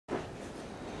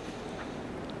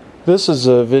This is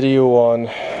a video on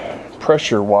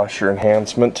pressure washer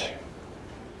enhancement,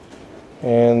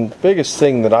 and the biggest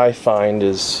thing that I find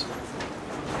is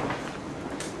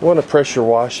when I pressure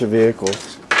wash a vehicle,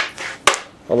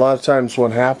 a lot of times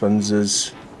what happens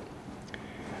is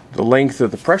the length of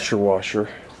the pressure washer,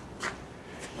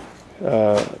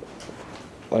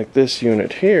 like this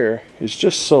unit here, is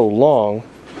just so long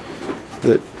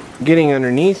that getting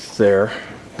underneath there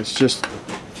is just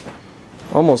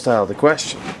almost out of the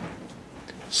question.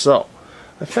 So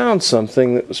I found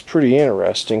something that was pretty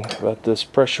interesting about this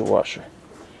pressure washer.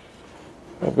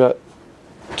 I've got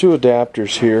two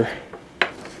adapters here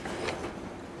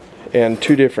and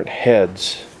two different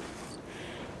heads.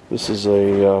 This is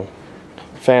a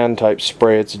fan type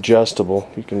spray. It's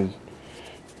adjustable. You can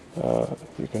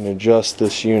adjust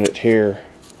this unit here,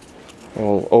 and it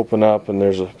will open up, and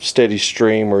there's a steady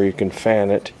stream where you can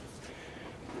fan it.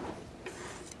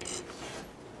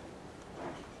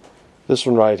 This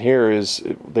one right here is,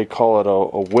 they call it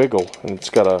a wiggle, and it's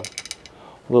got a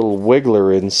little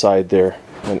wiggler inside there,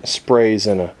 and it sprays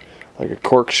in like a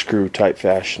corkscrew type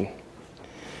fashion.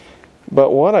 But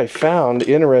what I found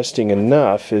interesting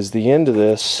enough is the end of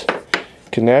this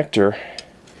connector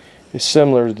is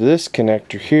similar to this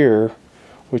connector here,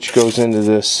 which goes into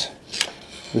this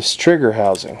trigger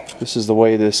housing. This is the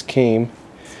way this came,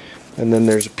 and then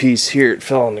there's a piece here. It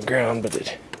fell on the ground, but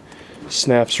it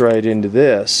snaps right into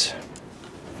this.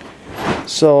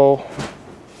 So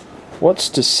what's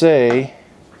to say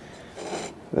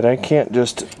that I can't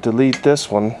just delete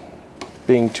this one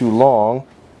being too long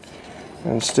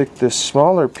and stick this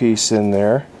smaller piece in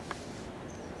there,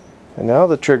 and now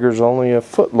the trigger's only a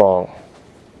foot long.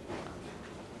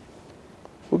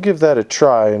 We'll give that a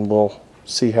try and we'll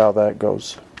see how that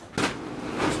goes.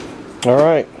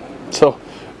 Alright, so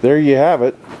there you have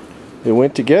it. It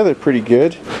went together pretty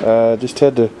good. Just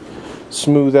had to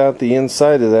smooth out the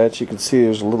inside of that. You can see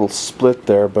there's a little split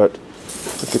there, but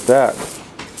look at that.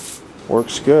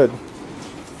 Works good.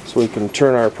 So we can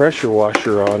turn our pressure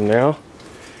washer on now.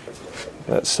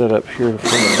 That's set up here from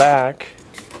the back.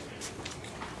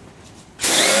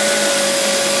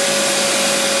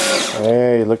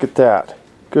 Hey, look at that.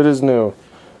 Good as new.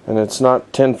 And it's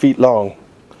not 10 feet long.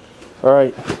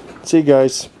 Alright, see you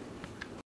guys.